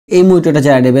এই মনিটরটা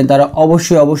যারা নেবেন তারা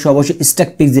অবশ্যই স্টক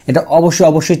পিক্সেল এটা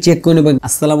অবশ্যই চেক করে নেবেন।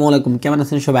 আসসালামু আলাইকুম, কেমন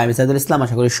আছেন সবাই? আমি সাইদুল ইসলাম,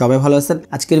 আশা করি সবাই ভালো আছেন।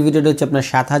 আজকের ভিডিওটা হচ্ছে আপনার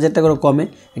 7000 টাকার কমে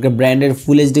একটা ব্র্যান্ডের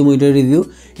ফুল এইচডি মনিটর রিভিউ।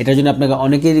 এটার জন্য আপনাকে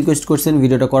অনেকেই রিকোয়েস্ট করছেন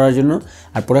ভিডিওটা করার জন্য,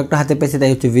 আর প্রোডাক্টটা হাতে পেয়েছে তাই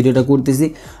হচ্ছে ভিডিওটা করতেছি।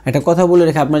 একটা কথা বলে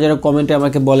রেখে, আপনারা যারা কমেন্টে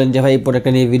আমাকে বলেন যে ভাই এই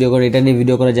প্রোডাক্টটা নিয়ে ভিডিও করে, এটা নিয়ে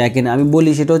ভিডিও করা যায় কিনা, আমি বলি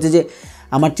সেটা হচ্ছে যে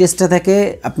আমার চেষ্টা থাকে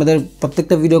আপনাদের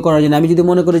প্রত্যেকটা ভিডিও করার জন্য। আমি যদি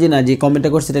মনে করি যে না, যে কমেন্টটা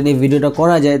করছে এটা নিয়ে ভিডিওটা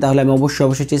করা যায়, তাহলে আমি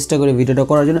অবশ্যই চেষ্টা করি ভিডিওটা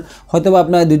করার জন্য। হয়তো বা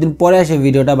আপনার 2 দিন পরে আসে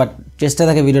ভিডিওটা, বাট চেষ্টা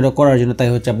থাকে ভিডিওটা করার জন্য। তাই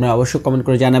হচ্ছে আপনারা অবশ্যই কমেন্ট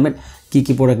করে জানাবেন কী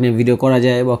প্রোডাক্ট নিয়ে ভিডিও করা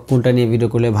যায় বা কোনটা নিয়ে ভিডিও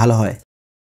করলে ভালো হয়।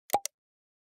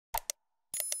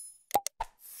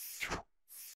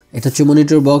 এটা হচ্ছে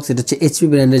মনিটর বক্স, এটা হচ্ছে HP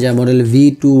ব্র্যান্ডের, যা মডেল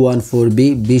V214b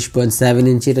 20.7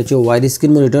 ইঞ্চি। এটা হচ্ছে ওয়াইড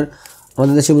স্ক্রিন মনিটর।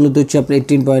 আমাদের দেশে মূলত হচ্ছে আপনার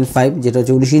 18.5, যেটা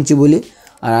হচ্ছে 19 ইঞ্চি বলি,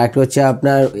 আর একটা হচ্ছে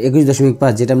আপনার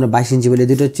 21.5, যেটা আমরা 22 ইঞ্চি বলি।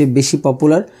 দুটো হচ্ছে বেশি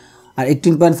পপুলার। আর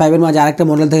 18.5 এর মাঝে আরেকটা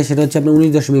মডেল থাকে, সেটা হচ্ছে আপনার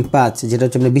 19.5, যেটা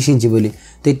হচ্ছে আমরা 20 ইঞ্চি বলি।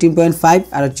 তো 18.5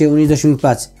 আর হচ্ছে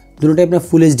 19.5 দুটোটাই আপনার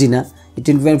ফুল এইচডি না।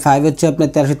 18.5 হচ্ছে আপনার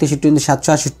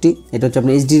 1363x768, এটা হচ্ছে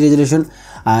আপনার এইচডি রেজলিউশন।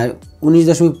 আর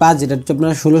 19.5 যেটা হচ্ছে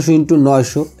আপনার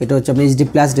 1600x900, এটা হচ্ছে আপনার এইচডি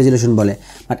প্লাস রেজলিউশন বলে।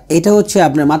 বাট এটা হচ্ছে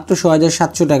আপনার মাত্র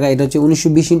 6700 টাকা। এটা হচ্ছে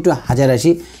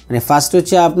 1920x1080, মানে ফার্স্ট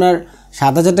হচ্ছে আপনার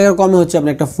 7000 টাকার কমে হচ্ছে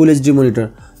আপনার একটা ফুল এইচডি মনিটর।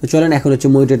 তো চলেন এখন হচ্ছে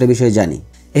মনিটরটার বিষয়ে জানি।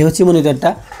 এই হচ্ছে মনিটরটা।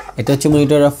 এটা হচ্ছে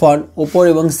মনিটরের ফন্ট, ওপর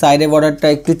এবং সাইডে বর্ডারটা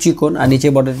একটু চিকন আর নিচে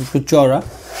বর্ডারটা একটু চওড়া।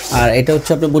 আর এটা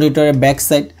হচ্ছে আপনার মনিটরের ব্যাক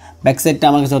সাইডটা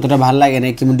আমার কাছে অতটা ভালো লাগে না,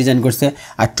 কেমন ডিজাইন করছে।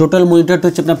 আর টোটাল মনিটরটা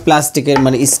হচ্ছে আপনার প্লাস্টিকের,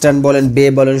 মানে স্ট্যান্ড বলেন বে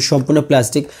বলেন সম্পূর্ণ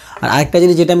প্লাস্টিক। আর আরেকটা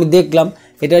জিনিস যেটা আমি দেখলাম,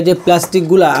 এটার যে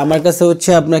প্লাস্টিকগুলো আমার কাছে হচ্ছে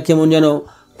আপনার কেমন যেন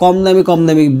কম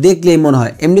দামি দেখলেই মনে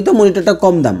হয়। এমনি তো মনিটরটা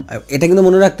কম দাম, এটা কিন্তু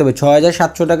মনে রাখতে হবে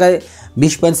 6700 টাকায়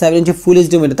 20.7 ইঞ্চি ফুল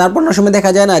এইচডি মনিটর। তারপর না সময়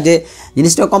দেখা যায় না যে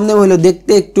জিনিসটা কম দামে হলেও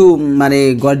দেখতে একটু মানে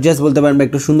গর্জিয়াস বলতে পারেন বা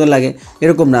একটু সুন্দর লাগে,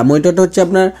 এরকম না। মনিটরটা হচ্ছে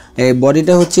আপনার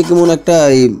বডিটা হচ্ছে কেমন একটা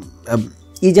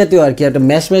জাতীয় আর কি, একটা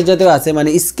ম্যাশ জাতীয় আছে, মানে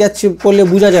স্কেচ করলে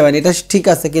বোঝা যাবে না এটা ঠিক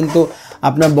আছে, কিন্তু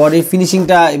আপনার বডির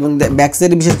ফিনিশিংটা এবং ব্যাক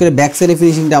সাইডে, বিশেষ করে ব্যাক সাইডের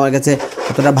ফিনিশিংটা আমার কাছে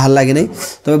অতটা ভালো লাগে নাই।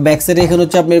 তবে ব্যাক সাইডে এখানে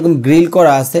হচ্ছে আপনার এরকম গ্রিল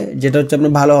করা আছে, যেটা হচ্ছে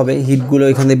আপনার ভালো হবে, হিটগুলো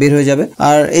এখানে বের হয়ে যাবে।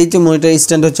 আর এই যে মনিটর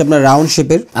স্ট্যান্ড হচ্ছে আপনার রাউন্ড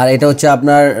শেপের, আর এটা হচ্ছে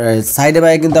আপনার সাইডে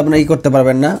বাইরে কিন্তু আপনার করতে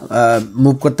পারবেন না,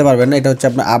 মুভ করতে পারবেন না। এটা হচ্ছে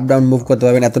আপনার আপ ডাউন মুভ করতে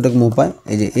পারবেন, এতটুকু মুভ হয়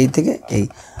এই যে এই থেকে এই।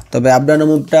 তবে আপ ডাউন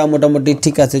মুভটা মোটামুটি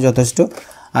ঠিক আছে, যথেষ্ট।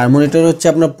 আর মনিটর হচ্ছে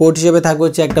আপনার পোর্ট হিসেবে থাকবে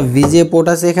হচ্ছে একটা ভিজিএ পোর্ট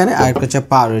আছে এখানে, আর একটা হচ্ছে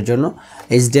পাওয়ারের জন্য।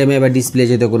 HDMI বা ডিসপ্লে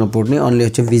যেতে কোনো পোর্ট নেই, অনলি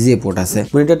হচ্ছে ভিজিএ পোর্ট আছে।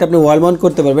 মনিটরটা আপনি ওয়াল মাউন্ট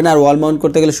করতে পারবেন, আর ওয়াল মাউন্ট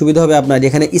করতে গেলে সুবিধা হবে আপনার,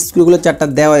 যেখানে স্ক্রুগুলো 4টা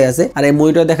দেওয়াই আছে। আর এই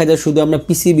মনিটর দেখা যায় শুধু আমরা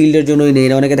পিসি বিল্ডের জন্যই নেই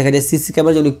না, অনেকে দেখা যায় সিসি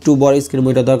ক্যামেরার জন্য একটু বড় স্ক্রিন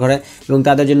মনিটর দরকার হয়, এবং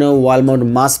তাদের জন্য ওয়াল মাউন্ট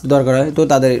মাস্ট দরকার হয়। তো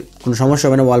তাদের কোনো সমস্যা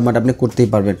হবে না, ওয়াল মাউন্ট আপনি করতেই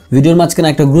পারবেন। ভিডিওর মাঝখানে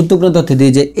একটা গুরুত্বপূর্ণ তথ্য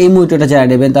দিই যে এই মনিটরটা যারা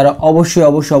নেবেন তারা অবশ্যই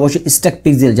স্টক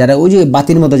পিক্সেল, যারা ওই যে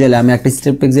বাতির মতো জ্বলে, আমি একটা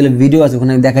স্টক পিক্সেলের ভিডিও আছে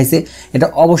ওখানে দেখাইছে, এটা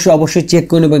অবশ্যই চেক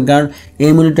করে নেবেন। কারণ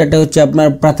এই মনিটরটা হচ্ছে আপনার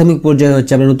প্রাথমিক পর্যায়ে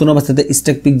হচ্ছে আপনার নতুন অবস্থাতে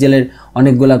স্টক পিক্সেলের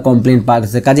অনেকগুলো কমপ্লেন পাওয়া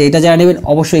গেছে, কাজে এটা যারা নেবেন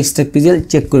অবশ্যই স্টক পিক্সেল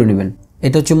চেক করে নেবেন।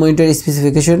 এটা হচ্ছে মনিটর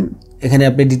স্পেসিফিকেশন, এখানে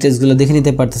আপনি ডিটেলসগুলো দেখে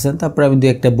নিতে পারতেছেন। তারপর আমি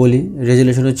 2-1টা বলি।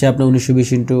 রেজলিউশন হচ্ছে আপনার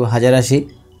 1920x1080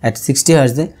 at 60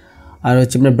 Hz, আর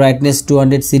হচ্ছে আপনার ব্রাইটনেস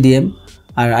 200 CDM।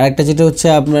 আর আরেকটা যেটা হচ্ছে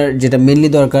আপনার যেটা মেনলি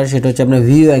দরকার, সেটা হচ্ছে আপনার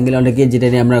ভিউ অ্যাঙ্গেল। অনেকে যেটা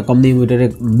নিয়ে আমরা কম দামি মনিটরে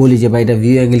বলি যে ভাই এটা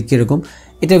ভিউ অ্যাঙ্গেল কীরকম,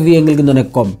 এটা ভিউ অ্যাঙ্গেল কিন্তু অনেক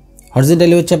কম।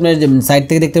 হরিজন্টালি হচ্ছে আপনার সাইড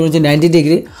থেকে দেখতে পাচ্ছেন 90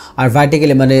 ডিগ্রি, আর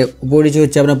ভার্টিক্যালি মানে উপরে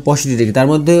হচ্ছে আপনার 65 ডিগ্রি।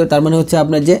 তার মানে হচ্ছে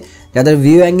আপনার যে যাদের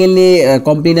ভিউ অ্যাঙ্গেল নিয়ে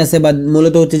কমপ্লেন আছে, বা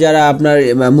মূলত হচ্ছে যারা আপনার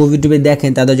মুভি টুভি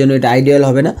দেখেন, তাদের জন্য এটা আইডিয়াল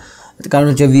হবে না। কারণ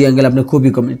হচ্ছে ভিউ অ্যাঙ্গেল আপনার খুবই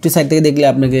কম, একটু সাইড থেকে দেখলে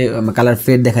আপনাকে কালার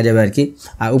ফেড দেখা যাবে আর কি।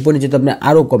 আর উপর নিচে তো আপনার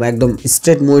আরও কম, একদম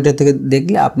স্ট্রেট মনিটর থেকে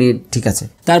দেখলে আপনি ঠিক আছে।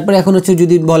 তারপরে এখন হচ্ছে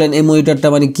যদি বলেন এই মনিটরটা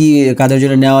মানে কি, কাদের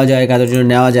জন্য নেওয়া যায়, কাদের জন্য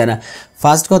নেওয়া যায় না।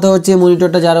 ফার্স্ট কথা হচ্ছে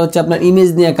মনিটরটা যারা হচ্ছে আপনার ইমেজ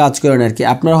নিয়ে কাজ করেন আর কি,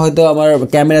 আপনারা হয়তো আমার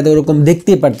ক্যামেরাতে ওরকম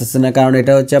দেখতেই পারতেছে না, কারণ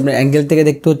এটা হচ্ছে আপনার অ্যাঙ্গেল থেকে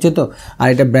দেখতে হচ্ছে তো, আর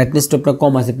এটা ব্রাইটনেসটা আপনার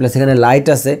কম আছে, প্লাস এখানে লাইট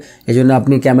আছে, এই জন্য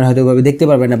আপনি ক্যামেরা হয়তো ওইভাবে দেখতে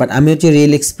পারবেন না। বাট আমি হচ্ছে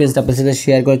রিয়েল এক্সপিরিয়েন্স আপনার সাথে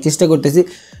শেয়ার করার চেষ্টা করতেছি।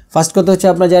 ফার্স্ট কথা হচ্ছে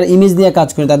আপনার যারা ইমেজ নিয়ে কাজ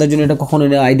করেন তাদের জন্য এটা কখনো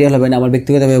আইডিয়াল হবে না, আমার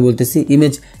ব্যক্তিগতভাবে বলতেছি।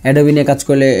 ইমেজ অ্যাডোবি নিয়ে কাজ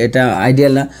করলে এটা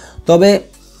আইডিয়াল না। তবে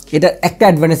এটা একটা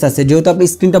অ্যাডভান্টেজ আছে, যেহেতু আপনি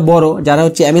স্ক্রিনটা বড়, যারা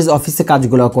হচ্ছে MS অফিসে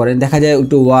কাজগুলো করেন, দেখা যায়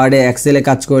একটু ওয়ার্ডে এক্সেলে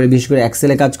কাজ করে, বিশেষ করে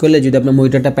এক্সেলে কাজ করলে যদি আপনার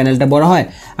মনিটরটা প্যানেলটা বড় হয়,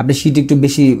 আপনি শীট একটু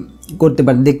বেশি করতে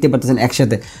পারেন, দেখতে পারতেছেন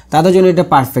একসাথে, তাদের জন্য এটা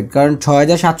পারফেক্ট। কারণ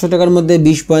 6700 টাকার মধ্যে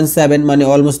 20.7 মানে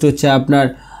অলমোস্ট হচ্ছে আপনার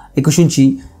 21 ইঞ্চি,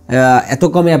 এত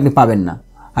কমে আপনি পাবেন না।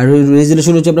 আর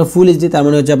রেজলিউশন হচ্ছে আপনার ফুল এইচডি, তার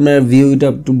মানে হচ্ছে আপনার ভিউটা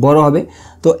একটু বড় হবে।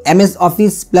 তো MS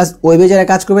অফিস প্লাস ওয়েবে যারা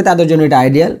কাজ করবে তাদের জন্য এটা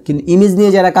আইডিয়াল, কিন্তু ইমেজ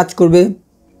নিয়ে যারা কাজ করবে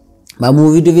বা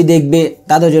মুভি টুভি দেখবে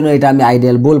তাদের জন্য এটা আমি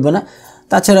আইডিয়াল বলবো না।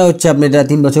 তাছাড়া হচ্ছে আপনি এটা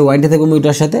 3 বছর ওয়ারেন্টি থাকবে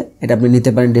মনিটরের সাথে, এটা আপনি নিতে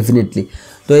পারেন ডেফিনেটলি।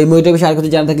 তো এই মনিটর বিষয়ে আর কিছু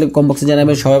জানা থাকলে কম বক্সে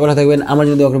জানাবেন। সবাই ভালো থাকবেন, আমার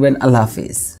জন্য দোয়া করবেন। আল্লাহ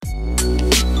হাফিজ।